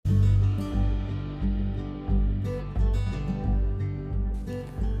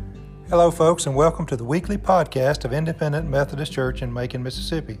Hello, folks, and welcome to the weekly podcast of Independent Methodist Church in Macon,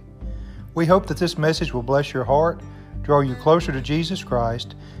 Mississippi. We hope that this message will bless your heart, draw you closer to Jesus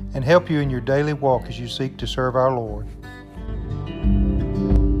Christ, and help you in your daily walk as you seek to serve our Lord.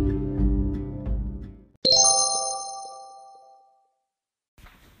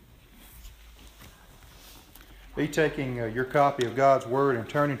 Be taking your copy of God's Word and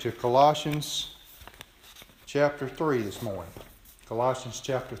turning to Colossians chapter 3 this morning. Colossians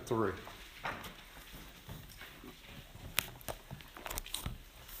chapter 3.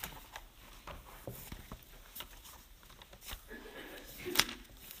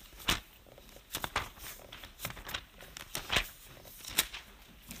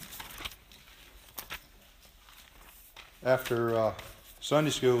 After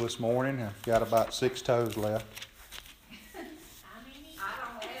Sunday school this morning, I've got about 6 toes left.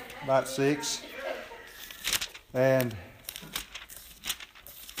 About 6. And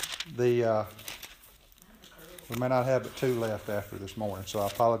we may not have but 2 left after this morning, so I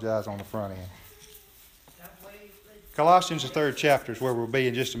apologize on the front end. Colossians, the 3rd chapter, is where we'll be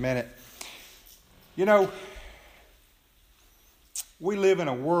in just a minute. You know, we live in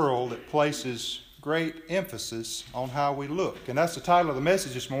a world that places great emphasis on how we look. And that's the title of the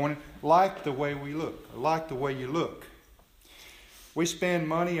message this morning, Like the Way We Look. Like the Way You Look. We spend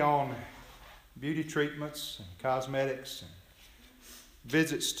money on beauty treatments and cosmetics and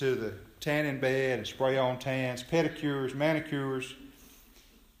visits to the tanning bed and spray-on tans, pedicures, manicures.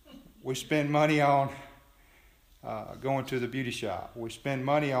 We spend money on going to the beauty shop. We spend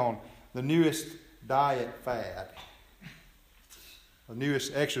money on the newest diet fad, the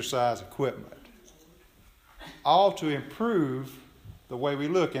newest exercise equipment, all to improve the way we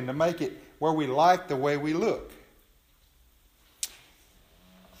look and to make it where we like the way we look.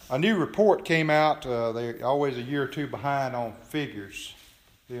 A new report came out, they're always a year or two behind on figures.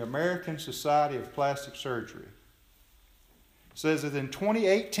 The American Society of Plastic Surgery says that in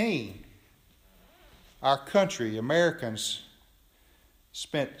 2018, our country, Americans,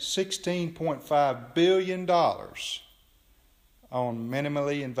 spent $16.5 billion on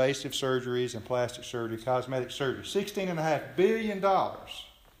minimally invasive surgeries and plastic surgery, cosmetic surgery. $16.5 billion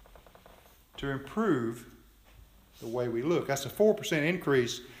to improve the way we look. That's a 4%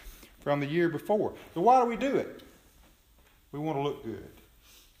 increase from the year before. So why do we do it? We want to look good.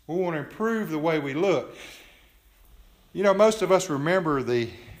 We want to improve the way we look. You know, most of us remember the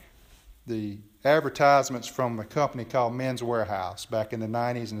advertisements from a company called Men's Wearhouse back in the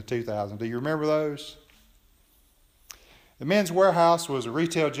 90s and the 2000s. Do you remember those? The Men's Wearhouse was a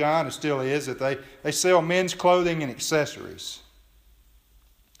retail giant, and still is, that they sell men's clothing and accessories.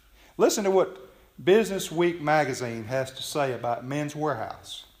 Listen to what Business Week magazine has to say about Men's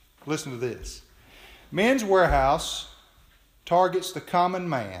Wearhouse. Listen to this. Men's Wearhouse targets the common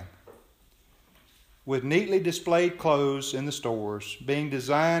man with neatly displayed clothes in the stores being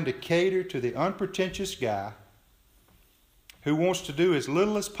designed to cater to the unpretentious guy who wants to do as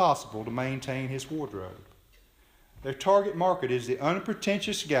little as possible to maintain his wardrobe. Their target market is the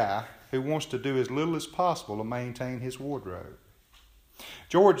unpretentious guy who wants to do as little as possible to maintain his wardrobe.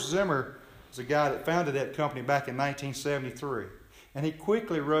 George Zimmer is a guy that founded that company back in 1973. And he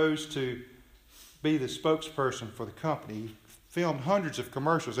quickly rose to be the spokesperson for the company. He filmed hundreds of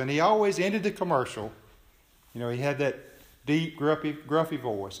commercials. And he always ended the commercial. You know, he had that deep, gruffy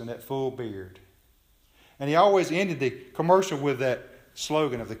voice and that full beard. And he always ended the commercial with that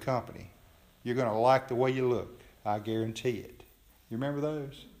slogan of the company. You're going to like the way you look. I guarantee it. You remember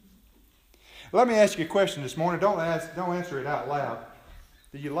those? Let me ask you a question this morning. Don't answer it out loud.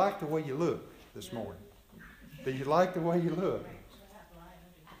 Do you like the way you look this morning? Do you like the way you look?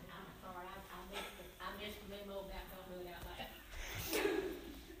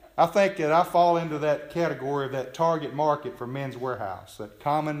 I think that I fall into that category of that target market for Men's Wearhouse, that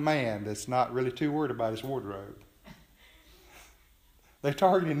common man that's not really too worried about his wardrobe. They're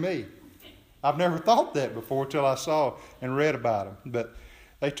targeting me. I've never thought that before until I saw and read about them. But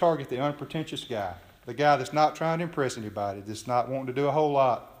they target the unpretentious guy, the guy that's not trying to impress anybody, that's not wanting to do a whole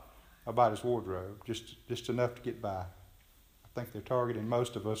lot about his wardrobe, just enough to get by. I think they're targeting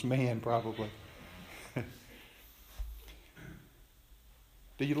most of us men, probably.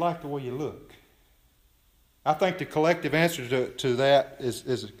 Do you like the way you look? I think the collective answer to that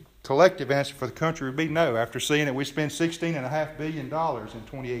is a collective answer for the country would be no. After seeing that we spend $16.5 billion in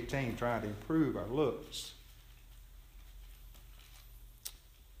 2018 trying to improve our looks.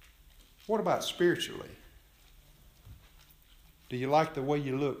 What about spiritually? Do you like the way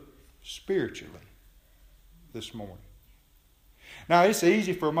you look spiritually this morning? Now, it's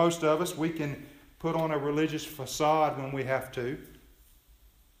easy for most of us. We can put on a religious facade when we have to.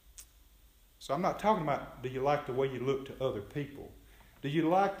 So I'm not talking about do you like the way you look to other people. Do you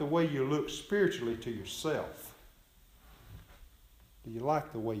like the way you look spiritually to yourself? Do you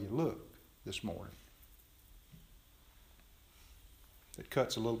like the way you look this morning? It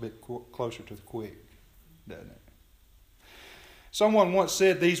cuts a little bit closer to the quick, doesn't it? Someone once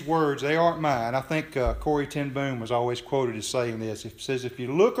said these words, they aren't mine. I think Corrie ten Boom was always quoted as saying this. It says, if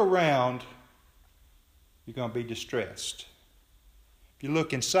you look around, you're going to be distressed. If you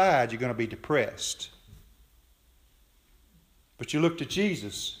look inside, you're going to be depressed. But you look to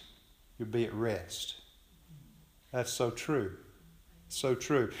Jesus, you'll be at rest. That's so true. So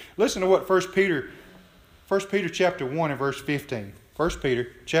true. Listen to what 1 Peter chapter 1 and verse 15. 1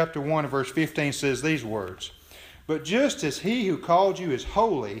 Peter chapter 1 and verse 15 says these words. But just as he who called you is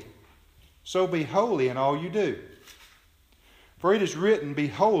holy, so be holy in all you do. For it is written, be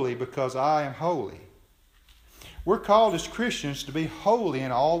holy because I am holy. We're called as Christians to be holy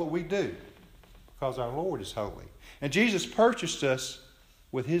in all that we do because our Lord is holy. And Jesus purchased us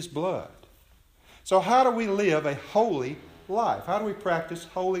with His blood. So how do we live a holy life? How do we practice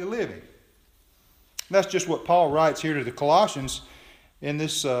holy living? And that's just what Paul writes here to the Colossians in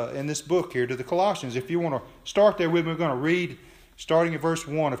this book here to the Colossians. If you want to start there with me, we're going to read starting at verse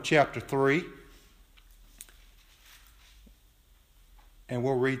 1 of chapter 3. And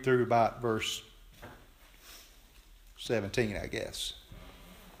we'll read through about verse 17, I guess.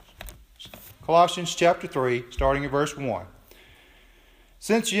 Colossians chapter 3, starting at verse 1.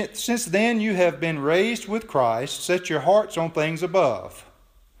 Since then you have been raised with Christ, set your hearts on things above,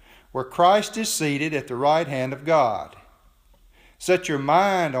 where Christ is seated at the right hand of God. Set your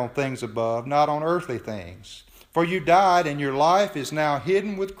mind on things above, not on earthly things. For you died, and your life is now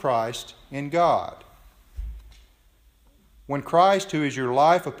hidden with Christ in God. When Christ, who is your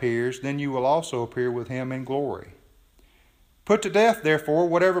life, appears, then you will also appear with Him in glory. Put to death, therefore,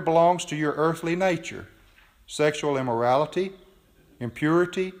 whatever belongs to your earthly nature: sexual immorality,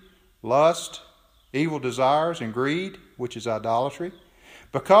 impurity, lust, evil desires, and greed, which is idolatry.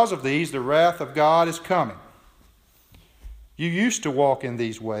 Because of these, the wrath of God is coming. You used to walk in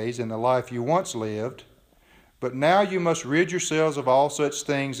these ways in the life you once lived, but now you must rid yourselves of all such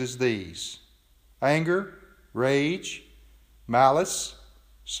things as these: anger, rage, malice,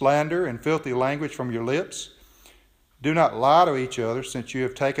 slander, and filthy language from your lips. Do not lie to each other, since you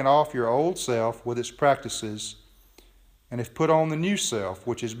have taken off your old self with its practices and have put on the new self,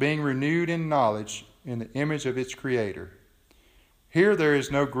 which is being renewed in knowledge in the image of its Creator. Here there is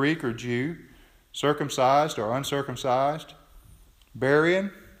no Greek or Jew, circumcised or uncircumcised,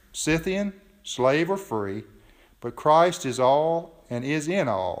 Barbarian, Scythian, slave or free, but Christ is all and is in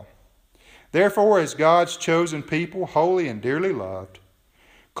all. Therefore, as God's chosen people, holy and dearly loved,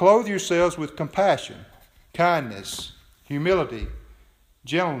 clothe yourselves with compassion, kindness, humility,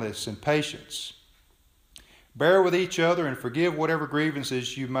 gentleness, and patience. Bear with each other and forgive whatever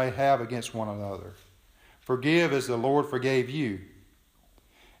grievances you may have against one another. Forgive as the Lord forgave you.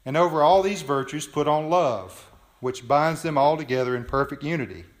 And over all these virtues put on love, which binds them all together in perfect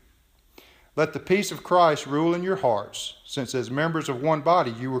unity. Let the peace of Christ rule in your hearts, since as members of one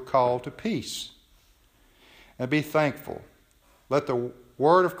body you were called to peace. And be thankful. Let the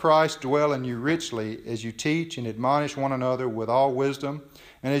word of Christ dwell in you richly as you teach and admonish one another with all wisdom,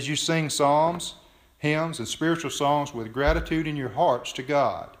 and as you sing psalms, hymns, and spiritual songs with gratitude in your hearts to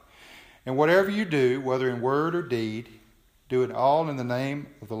God. And whatever you do, whether in word or deed, do it all in the name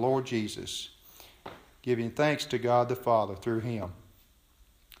of the Lord Jesus, giving thanks to God the Father through Him.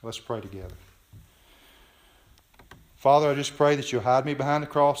 Let's pray together. Father, I just pray that you'll hide me behind the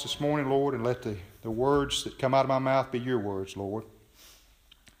cross this morning, Lord, and let the words that come out of my mouth be your words, Lord.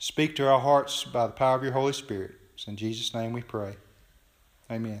 Speak to our hearts by the power of your Holy Spirit. It's in Jesus' name we pray.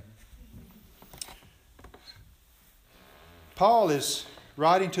 Amen. Paul is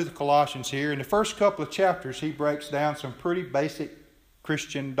writing to the Colossians here. In the first couple of chapters, he breaks down some pretty basic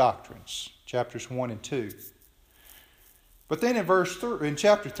Christian doctrines, chapters 1 and 2. But then in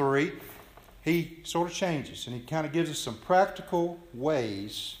chapter 3, he sort of changes, and he kind of gives us some practical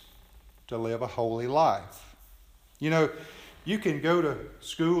ways to live a holy life. You know, you can go to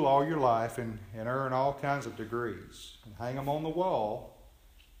school all your life and earn all kinds of degrees and hang them on the wall,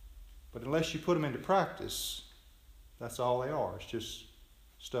 but unless you put them into practice, that's all they are. It's just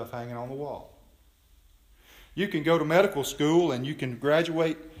stuff hanging on the wall. You can go to medical school and you can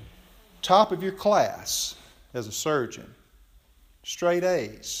graduate top of your class as a surgeon. Straight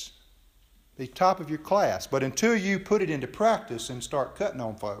A's. Be top of your class. But until you put it into practice and start cutting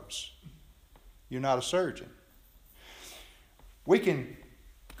on folks, you're not a surgeon. We can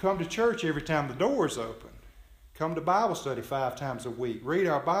come to church every time the door is open. come to Bible study 5 times a week, read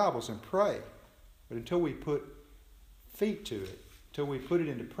our Bibles and pray. But until we put feet to it, until we put it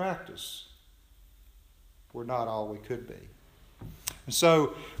into practice, we're not all we could be. And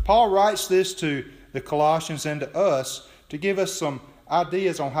so Paul writes this to the Colossians and to us to give us some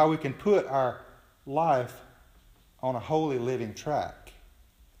ideas on how we can put our life on a holy living track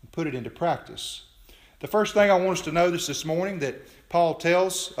and put it into practice. The first thing I want us to notice this morning that Paul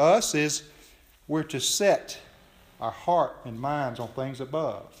tells us is we're to set our heart and minds on things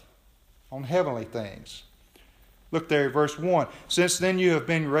above, on heavenly things. Look there at verse 1. Since then you have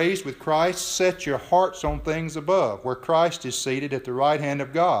been raised with Christ, set your hearts on things above, where Christ is seated at the right hand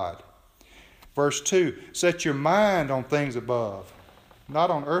of God. Verse 2. Set your mind on things above, not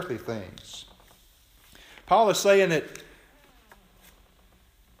on earthly things. Paul is saying that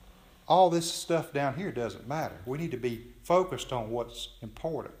all this stuff down here doesn't matter. We need to be focused on what's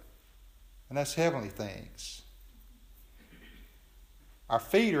important, and that's heavenly things. Our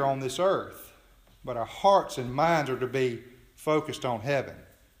feet are on this earth, but our hearts and minds are to be focused on heaven,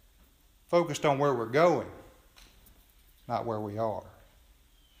 focused on where we're going, not where we are.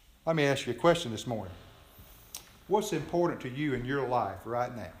 Let me ask you a question this morning. What's important to you in your life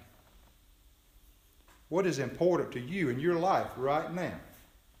right now? What is important to you in your life right now?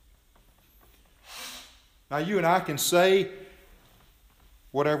 Now, you and I can say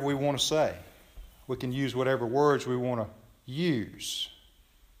whatever we want to say. We can use whatever words we want to use.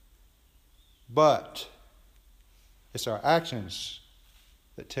 But it's our actions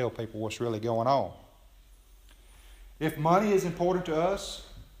that tell people what's really going on. If money is important to us,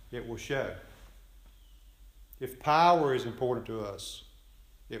 it will show. If power is important to us,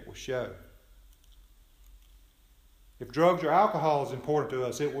 it will show. If drugs or alcohol is important to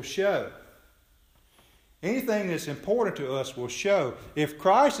us, it will show. Anything that's important to us will show. If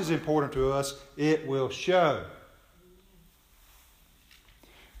Christ is important to us, it will show.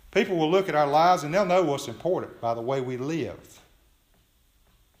 People will look at our lives and they'll know what's important by the way we live.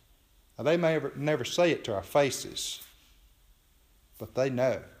 Now, they may never say it to our faces, but they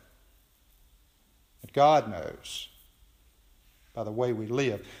know. And God knows by the way we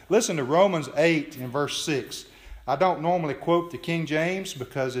live. Listen to Romans 8 in verse 6. I don't normally quote the King James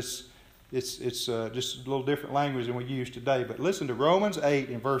because it's just a little different language than we use today. But listen to Romans 8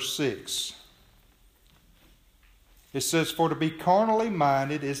 in verse 6. It says, for to be carnally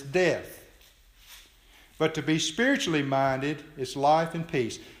minded is death, but to be spiritually minded is life and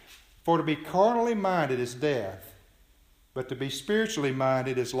peace. For to be carnally minded is death, but to be spiritually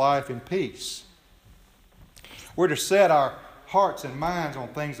minded is life and peace. We're to set our hearts and minds on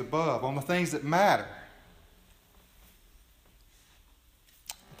things above, on the things that matter.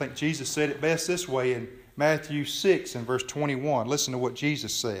 I think Jesus said it best this way in Matthew 6 and verse 21. Listen to what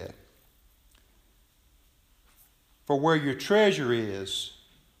Jesus said. For where your treasure is,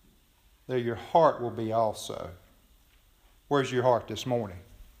 there your heart will be also. Where's your heart this morning?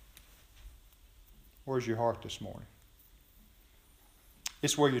 Where's your heart this morning?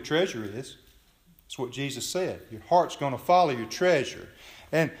 It's where your treasure is. It's what Jesus said. Your heart's going to follow your treasure.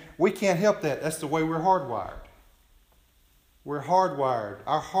 And we can't help that. That's the way we're hardwired. We're hardwired.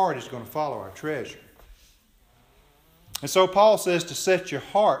 Our heart is going to follow our treasure. And so Paul says to set your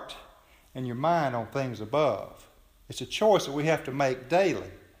heart and your mind on things above. It's a choice that we have to make daily.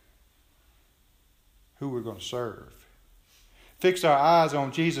 Who we're going to serve. Fix our eyes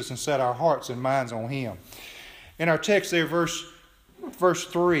on Jesus and set our hearts and minds on Him. In our text there, verse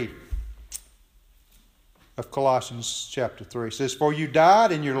 3 of Colossians chapter 3 says, for you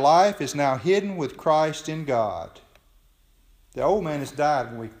died and your life is now hidden with Christ in God. The old man has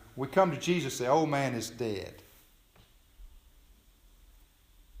died. When we come to Jesus, the old man is dead.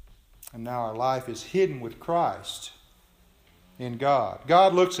 And now our life is hidden with Christ in God.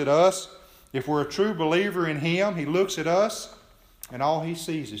 God looks at us. If we're a true believer in Him, He looks at us and all He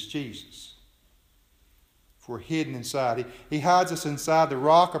sees is Jesus. If we're hidden inside, He hides us inside the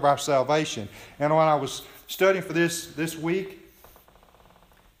rock of our salvation. And when I was studying for this week,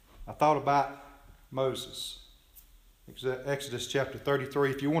 I thought about Moses. Exodus chapter 33.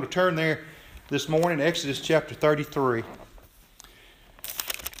 If you want to turn there this morning, Exodus chapter 33.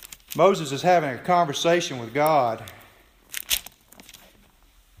 Moses is having a conversation with God.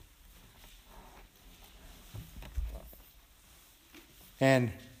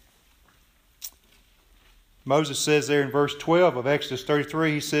 And Moses says there in verse 12 of Exodus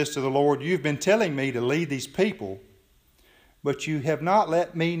 33, he says to the Lord, you've been telling me to lead these people, but you have not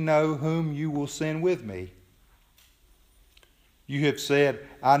let me know whom you will send with me. You have said,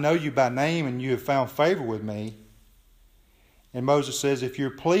 I know you by name, and you have found favor with me. And Moses says, if you're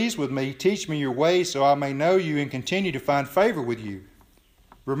pleased with me, teach me your ways so I may know you and continue to find favor with you.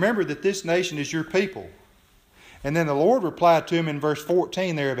 Remember that this nation is your people. And then the Lord replied to him in verse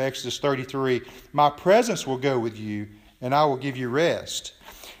 14 there of Exodus 33, my presence will go with you, and I will give you rest.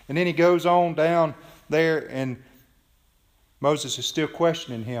 And then he goes on down there, and Moses is still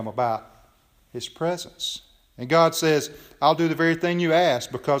questioning him about his presence. And God says, I'll do the very thing you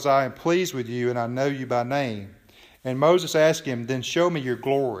asked, because I am pleased with you and I know you by name. And Moses asked him, then show me your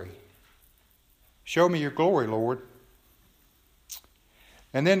glory. Show me your glory, Lord.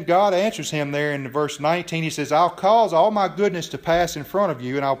 And then God answers him there in verse 19. He says, I'll cause all my goodness to pass in front of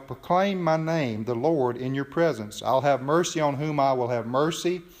you, and I'll proclaim my name, the Lord, in your presence. I'll have mercy on whom I will have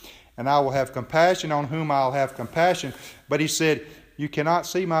mercy, and I will have compassion on whom I'll have compassion. But he said, you cannot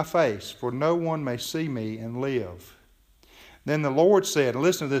see my face, for no one may see me and live. Then the Lord said, and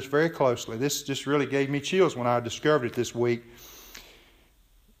listen to this very closely. This just really gave me chills when I discovered it this week.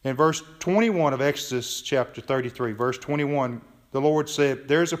 In verse 21 of Exodus chapter 33, verse 21, the Lord said,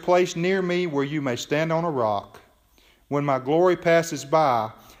 there's a place near me where you may stand on a rock. When my glory passes by,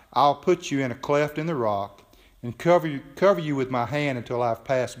 I'll put you in a cleft in the rock and cover you with my hand until I've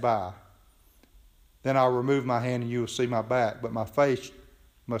passed by. Then I'll remove my hand and you will see my back, but my face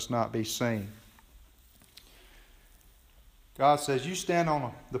must not be seen. God says, you stand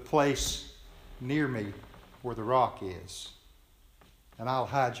on the place near me where the rock is, and I'll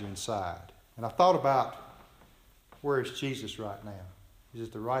hide you inside. And I thought about, where is Jesus right now? He's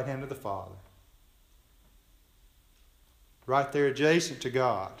at the right hand of the Father. Right there adjacent to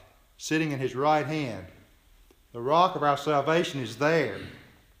God, sitting in his right hand. The rock of our salvation is there.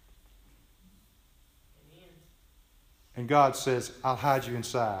 And God says, I'll hide you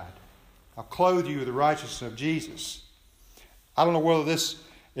inside. I'll clothe you with the righteousness of Jesus. I don't know whether this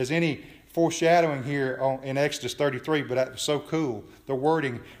is any foreshadowing here in Exodus 33, but that was so cool. The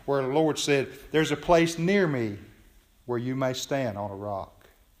wording where the Lord said, there's a place near me where you may stand on a rock.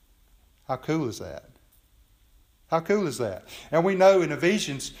 How cool is that? How cool is that? And we know in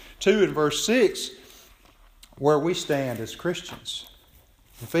Ephesians 2 and verse 6 where we stand as Christians.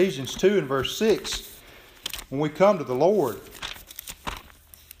 Ephesians 2 and verse 6, when we come to the Lord,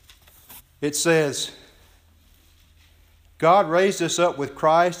 it says, God raised us up with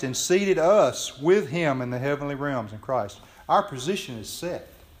Christ and seated us with him in the heavenly realms in Christ. Our position is set.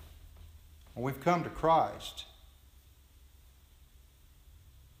 When we've come to Christ,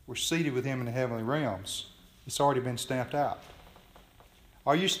 we're seated with him in the heavenly realms. It's already been stamped out.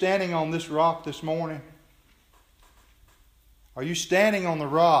 Are you standing on this rock this morning? Are you standing on the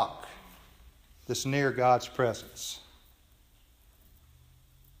rock that's near God's presence?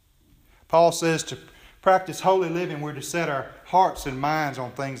 Paul says to practice holy living, we're to set our hearts and minds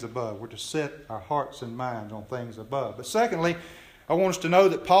on things above. We're to set our hearts and minds on things above. But secondly, I want us to know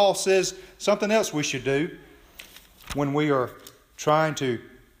that Paul says something else we should do when we are trying to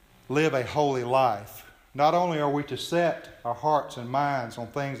live a holy life. Not only are we to set our hearts and minds on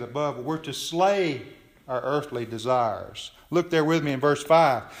things above, but we're to slay our earthly desires. Look there with me in verse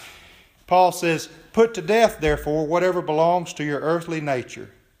 5. Paul says, put to death, therefore, whatever belongs to your earthly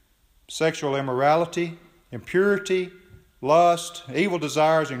nature. Sexual immorality, impurity, lust, evil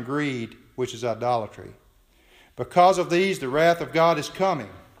desires, and greed, which is idolatry. Because of these, the wrath of God is coming.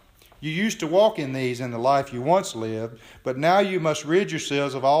 You used to walk in these in the life you once lived, but now you must rid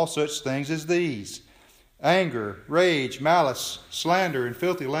yourselves of all such things as these: anger, rage, malice, slander, and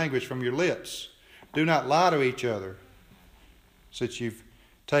filthy language from your lips. Do not lie to each other, since you've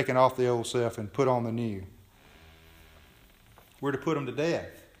taken off the old self and put on the new. We're to put them to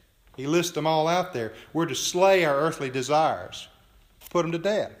death. He lists them all out there. We're to slay our earthly desires. Put them to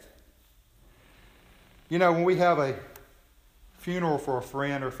death. You know, when we have a funeral for a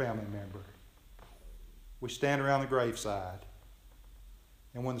friend or family member, we stand around the graveside.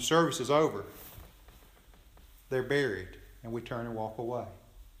 And when the service is over, they're buried, and we turn and walk away.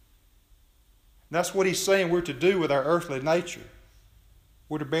 And that's what he's saying we're to do with our earthly nature.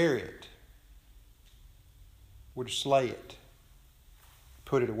 We're to bury it. We're to slay it.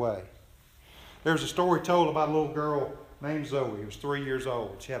 Put it away. There's a story told about a little girl named Zoe. She was 3 years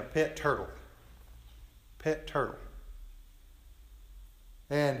old. She had a pet turtle. Pet turtle.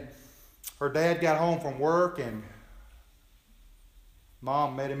 And her dad got home from work, and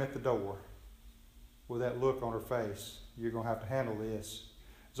Mom met him at the door with that look on her face. You're going to have to handle this.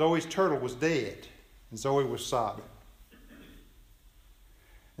 Zoe's turtle was dead, and Zoe was sobbing.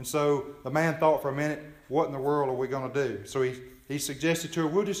 And so the man thought for a minute, what in the world are we going to do? So he suggested to her,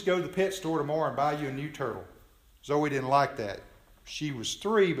 we'll just go to the pet store tomorrow and buy you a new turtle. Zoe didn't like that. She was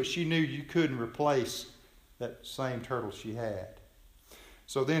 3, but she knew you couldn't replace that same turtle she had.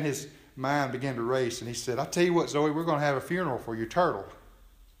 So then his mind began to race, and he said, "I'll tell you what, Zoe, we're going to have a funeral for your turtle."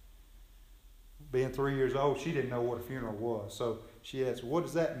 Being 3 years old, she didn't know what a funeral was. So she asked, "What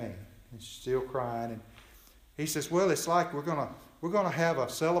does that mean?" And she's still crying. And he says, "Well, it's like we're going to have a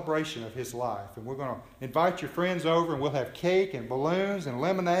celebration of his life, and we're going to invite your friends over, and we'll have cake and balloons and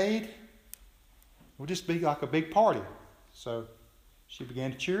lemonade. It'll just be like a big party." So she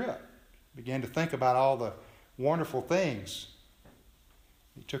began to cheer up, began to think about all the wonderful things.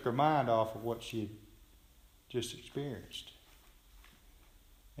 It took her mind off of what she had just experienced.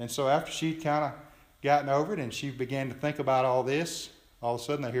 And so after she'd kind of gotten over it and she began to think about all this, all of a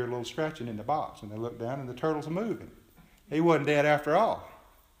sudden they hear a little scratching in the box, and they look down and the turtle's moving. He wasn't dead after all.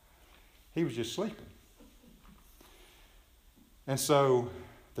 He was just sleeping. And so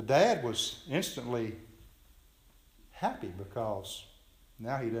the dad was instantly happy because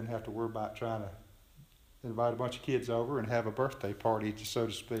now he didn't have to worry about trying to invite a bunch of kids over and have a birthday party, so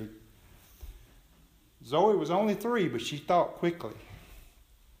to speak. Zoe was only 3, but she thought quickly.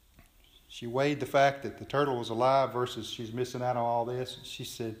 She weighed the fact that the turtle was alive versus she's missing out on all this. She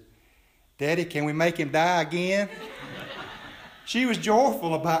said, "Daddy, can we make him die again?" She was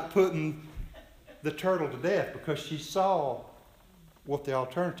joyful about putting the turtle to death because she saw what the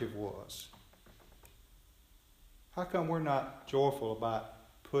alternative was. How come we're not joyful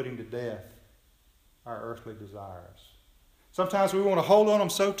about putting to death our earthly desires? Sometimes we want to hold on them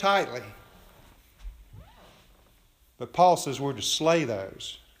so tightly. But Paul says we're to slay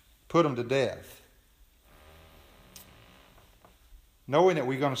those, put them to death. Knowing that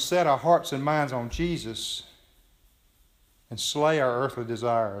we're going to set our hearts and minds on Jesus and slay our earthly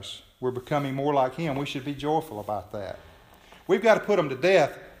desires, we're becoming more like Him. We should be joyful about that. We've got to put them to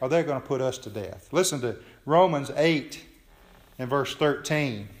death, or they're going to put us to death. Listen to Romans 8 and verse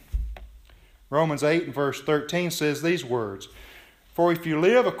 13. Romans 8 and verse 13 says these words, "For if you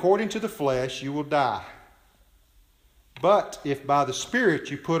live according to the flesh, you will die. But if by the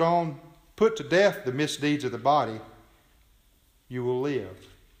Spirit you put to death the misdeeds of the body, you will live."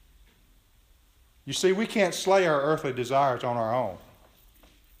 You see, we can't slay our earthly desires on our own.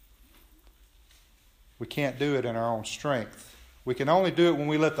 We can't do it in our own strength. We can only do it when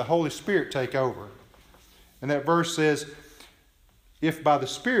we let the Holy Spirit take over. And that verse says, "If by the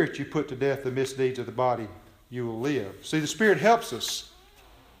Spirit you put to death the misdeeds of the body, you will live." See, the Spirit helps us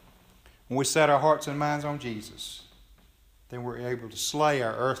when we set our hearts and minds on Jesus. Then we're able to slay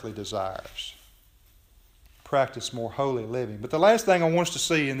our earthly desires, practice more holy living. But the last thing I want us to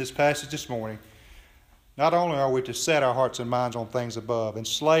see in this passage this morning, not only are we to set our hearts and minds on things above and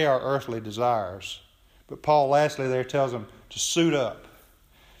slay our earthly desires, but Paul lastly there tells them to suit up,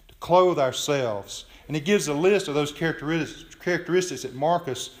 to clothe ourselves. And he gives a list of those characteristics that mark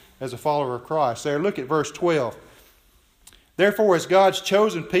us as a follower of Christ. There, look at verse 12. "Therefore, as God's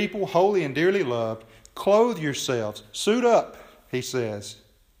chosen people, holy and dearly loved, clothe yourselves." Suit up, he says,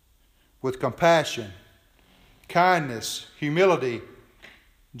 "with compassion, kindness, humility,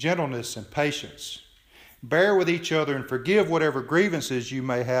 gentleness, and patience. Bear with each other and forgive whatever grievances you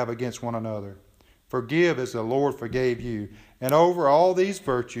may have against one another. Forgive as the Lord forgave you. And over all these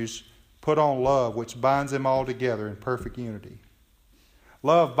virtues, put on love, which binds them all together in perfect unity."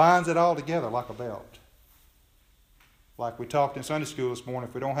 Love binds it all together like a belt. Like we talked in Sunday school this morning,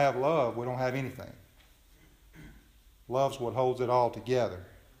 if we don't have love, we don't have anything. Love's what holds it all together.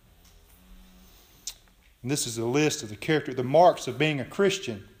 And this is a list of the marks of being a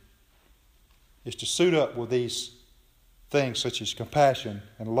Christian, is to suit up with these things such as compassion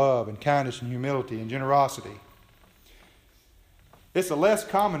and love and kindness and humility and generosity. It's a less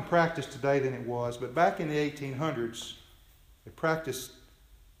common practice today than it was, but back in the 1800s, they practiced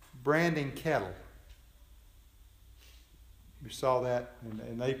branding cattle. We saw that,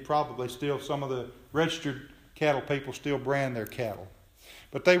 and they probably still, some of the registered cattle people still brand their cattle.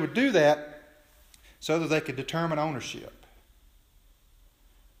 But they would do that so that they could determine ownership.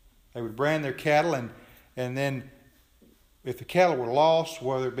 They would brand their cattle, and then if the cattle were lost,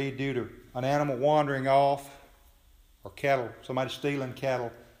 whether it be due to an animal wandering off or somebody stealing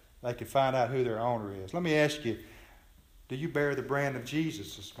cattle, they could find out who their owner is. Let me ask you, do you bear the brand of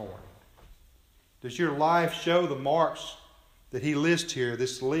Jesus this morning? Does your life show the marks that he lists here,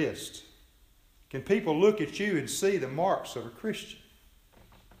 this list? Can people look at you and see the marks of a Christian?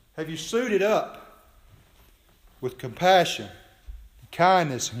 Have you suited up with compassion,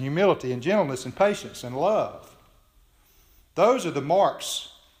 kindness, and humility, and gentleness, and patience, and love? Those are the marks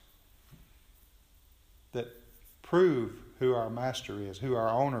that prove who our master is, who our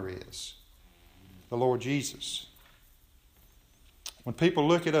owner is, the Lord Jesus. When people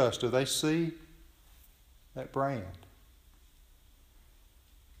look at us, do they see that brand.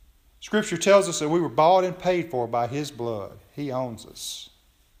 Scripture tells us that we were bought and paid for by His blood. He owns us.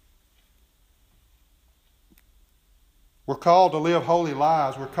 We're called to live holy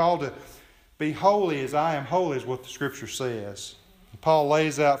lives. We're called to be holy as I am holy, is what the Scripture says. Paul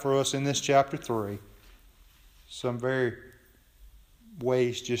lays out for us in this chapter 3 some very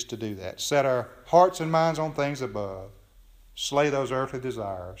ways just to do that. Set our hearts and minds on things above. Slay those earthly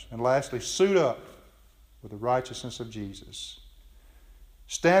desires. And lastly, suit up with the righteousness of Jesus.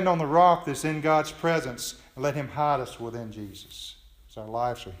 Stand on the rock that's in God's presence and let Him hide us within Jesus, as our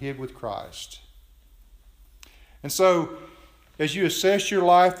lives are hid with Christ. And so, as you assess your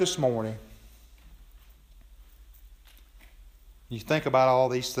life this morning, you think about all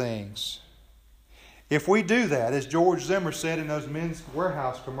these things. If we do that, as George Zimmer said in those Men's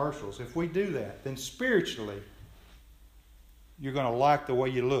Warehouse commercials, if we do that, then spiritually, you're going to like the way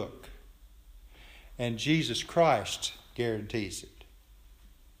you look. And Jesus Christ guarantees it.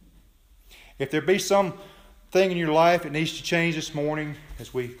 If there be some thing in your life that needs to change this morning,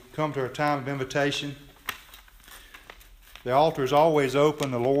 as we come to our time of invitation, the altar is always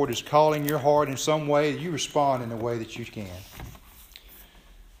open. The Lord is calling your heart in some way. You respond in the way that you can.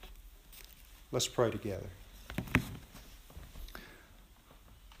 Let's pray together.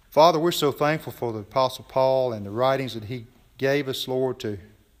 Father, we're so thankful for the Apostle Paul and the writings that he gave us, Lord, to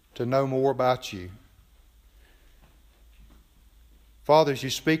know more about you. Father, as you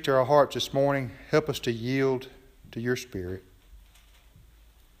speak to our hearts this morning, help us to yield to your Spirit.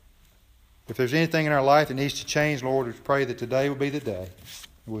 If there's anything in our life that needs to change, Lord, we pray that today will be the day.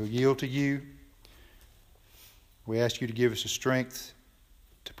 We'll yield to you. We ask you to give us the strength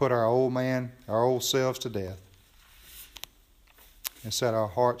to put our old man, our old selves to death, and set our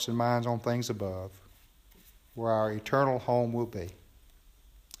hearts and minds on things above, where our eternal home will be.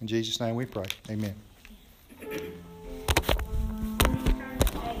 In Jesus' name we pray. Amen.